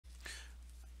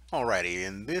Alrighty,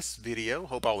 in this video,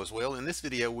 hope all is well. In this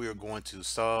video, we are going to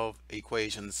solve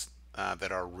equations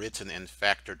that are written in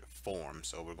factored form.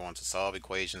 So we're going to solve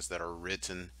equations that are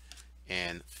written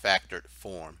in factored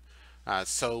form.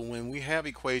 So when we have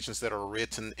equations that are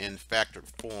written in factored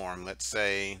form, let's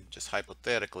say, just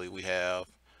hypothetically, we have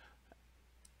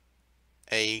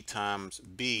A times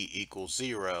B equals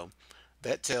 0.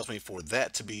 That tells me for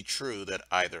that to be true that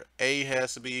either A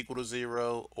has to be equal to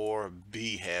 0 or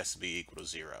B has to be equal to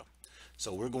 0.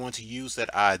 So we're going to use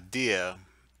that idea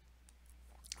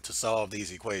to solve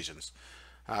these equations.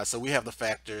 So we have the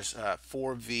factors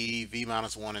 4v, v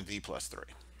minus 1, and v plus 3.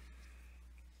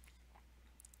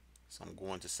 So I'm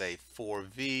going to say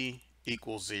 4v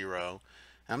equals 0.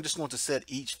 And I'm just going to set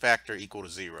each factor equal to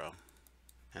 0.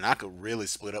 And I could really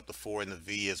split up the 4 and the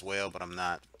v as well, but I'm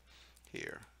not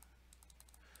here.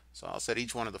 So I'll set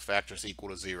each one of the factors equal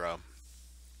to 0.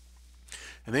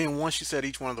 And then once you set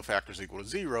each one of the factors equal to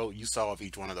 0, you solve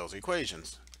each one of those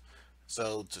equations.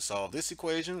 So to solve this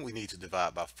equation, we need to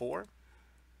divide by 4.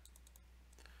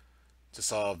 To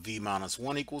solve v minus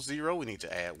 1 equals 0, we need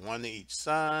to add 1 to each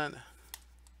side.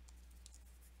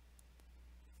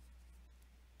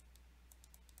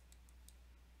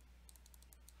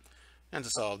 And to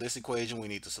solve this equation, we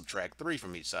need to subtract 3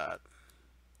 from each side.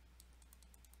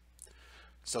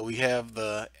 So we have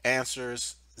the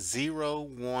answers 0,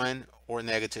 1, or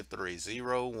negative 3.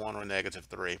 0, 1, or negative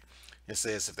 3. It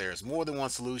says if there is more than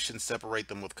one solution, separate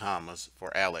them with commas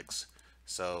for Alex.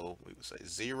 So we would say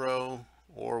 0,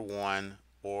 or 1,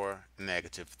 or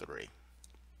negative 3.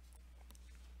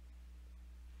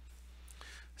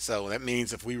 So that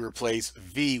means if we replace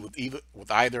v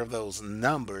with either of those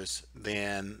numbers,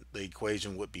 then the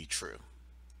equation would be true.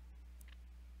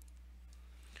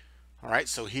 All right,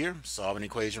 so here, solve an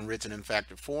equation written in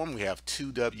factored form. We have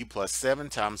 2w plus 7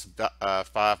 times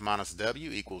 5 minus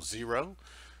w equals 0.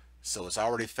 So it's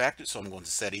already factored, so I'm going to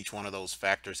set each one of those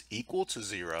factors equal to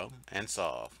 0 and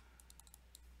solve.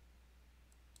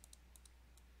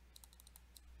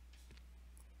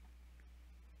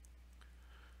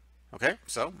 Okay,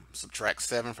 so subtract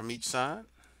 7 from each side.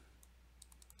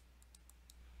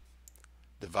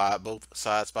 Divide both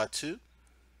sides by 2.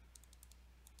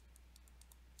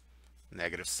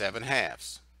 Negative 7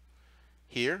 halves.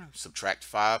 Here, subtract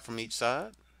 5 from each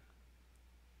side.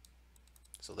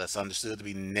 So that's understood to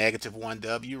be negative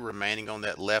 1w remaining on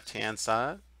that left-hand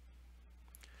side.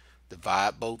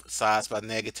 Divide both sides by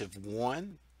negative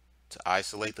 1 to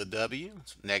isolate the w.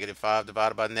 So negative 5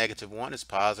 divided by negative 1 is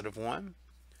positive 1.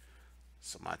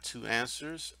 So my two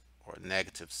answers are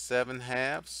negative 7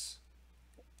 halves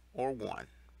or 1.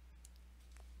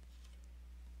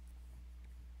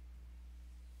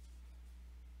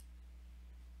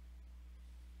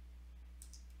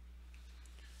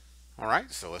 All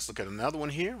right, so let's look at another one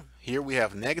here. Here we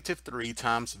have negative 3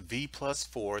 times v plus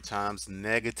 4 times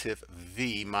negative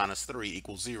v minus 3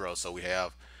 equals 0. So we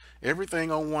have everything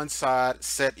on one side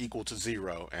set equal to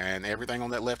 0, and everything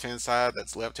on that left-hand side,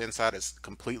 is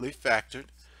completely factored.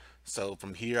 So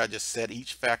from here, I just set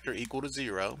each factor equal to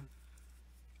 0.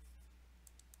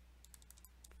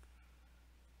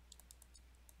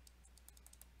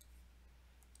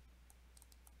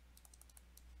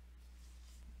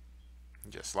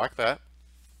 Just like that.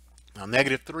 Now,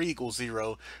 negative 3 equals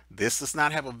 0. This does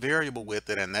not have a variable with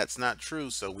it, and that's not true,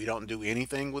 so we don't do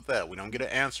anything with that. We don't get an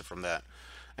answer from that.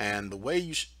 And the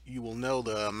way you will know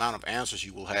the amount of answers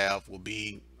you will have will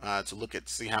be to look at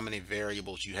see how many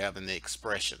variables you have in the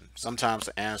expression. Sometimes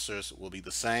the answers will be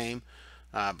the same,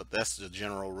 but that's the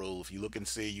general rule. If you look and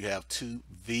see you have 2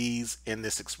 v's in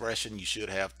this expression, you should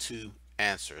have 2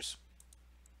 answers.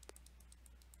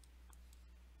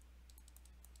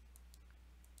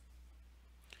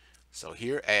 So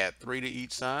here, add 3 to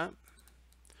each side.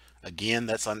 Again,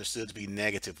 that's understood to be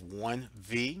negative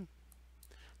 1v.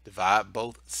 Divide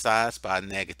both sides by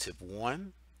negative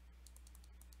 1.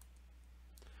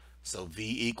 So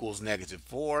v equals negative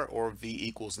 4 or v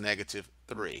equals negative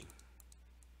 3.